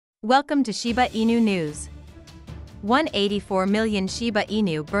Welcome to Shiba Inu News. 184 million Shiba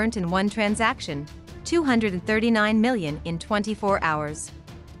Inu burnt in one transaction, 239 million in 24 hours.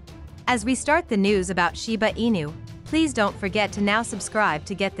 As we start the news about Shiba Inu, please don't forget to now subscribe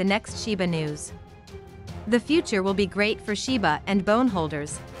to get the next Shiba news. The future will be great for Shiba and Bone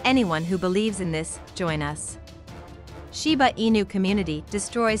holders. Anyone who believes in this, join us. Shiba Inu community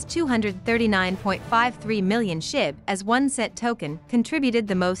destroys 239.53 million SHIB as 1 cent token contributed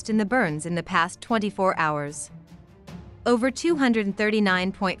the most in the burns in the past 24 hours. Over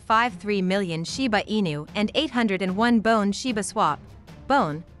 239.53 million Shiba Inu and 801 Bone ShibaSwap,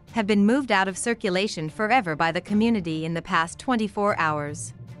 Bone, have been moved out of circulation forever by the community in the past 24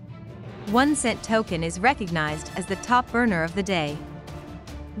 hours. 1 cent token is recognized as the top burner of the day.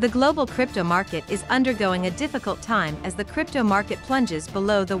 The global crypto market is undergoing a difficult time as the crypto market plunges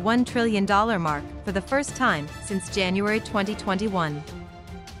below the $1 trillion mark for the first time since January 2021.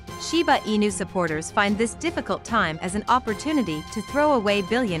 Shiba Inu supporters find this difficult time as an opportunity to throw away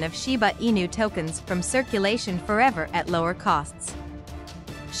billions of Shiba Inu tokens from circulation forever at lower costs.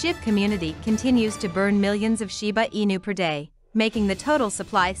 SHIB community continues to burn millions of Shiba Inu per day, making the total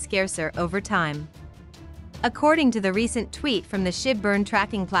supply scarcer over time. According to the recent tweet from the SHIB burn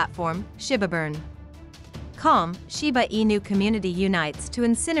tracking platform, ShibaBurn.com, Shiba Inu community unites to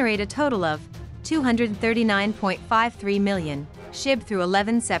incinerate a total of 239.53 million SHIB through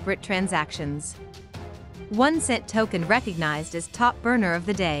 11 separate transactions. 1 cent token recognized as top burner of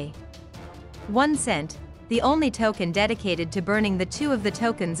the day. 1 cent, the only token dedicated to burning the two of the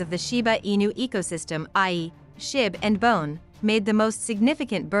tokens of the Shiba Inu ecosystem, i.e., SHIB and Bone, made the most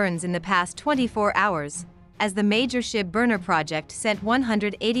significant burns in the past 24 hours, as the major SHIB burner project sent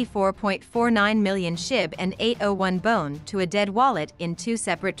 184.49 million SHIB and 801 Bone to a dead wallet in 2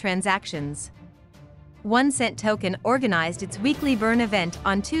 separate transactions. 1 cent token organized its weekly burn event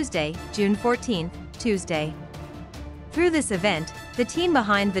on Tuesday, June 14, Tuesday. Through this event, the team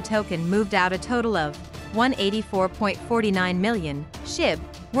behind the token moved out a total of 184.49 million SHIB,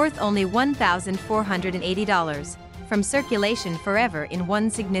 worth only $1,480, from circulation forever in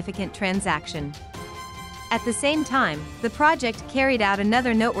one significant transaction. At the same time, the project carried out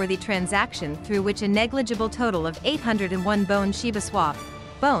another noteworthy transaction through which a negligible total of 801 Bone ShibaSwap,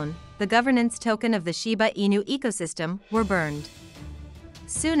 Bone, the governance token of the Shiba Inu ecosystem, were burned.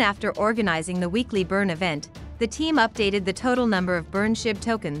 Soon after organizing the weekly burn event, the team updated the total number of burned SHIB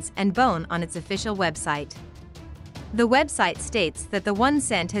tokens and Bone on its official website. The website states that the 1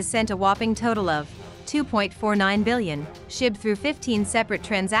 cent has sent a whopping total of 2.49 billion SHIB through 15 separate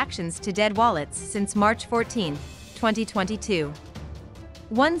transactions to dead wallets since March 14, 2022.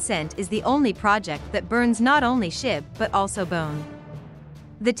 1 cent is the only project that burns not only SHIB but also Bone.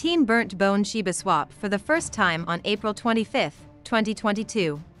 The team burnt Bone ShibaSwap for the first time on April 25,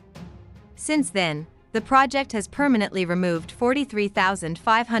 2022. Since then, the project has permanently removed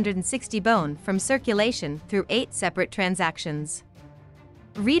 43,560 Bone from circulation through 8 separate transactions.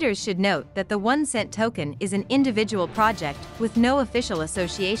 Readers should note that the 1 cent token is an individual project with no official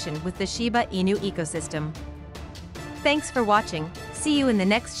association with the Shiba Inu ecosystem. Thanks for watching. See you in the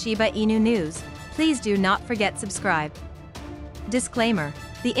next Shiba Inu news. Please do not forget subscribe. Disclaimer: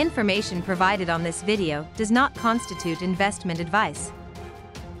 the information provided on this video does not constitute investment advice.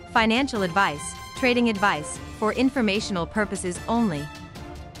 Financial advice, trading advice, for informational purposes only.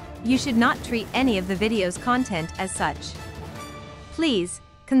 You should not treat any of the video's content as such. Please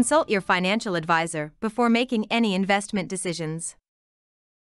consult your financial advisor before making any investment decisions.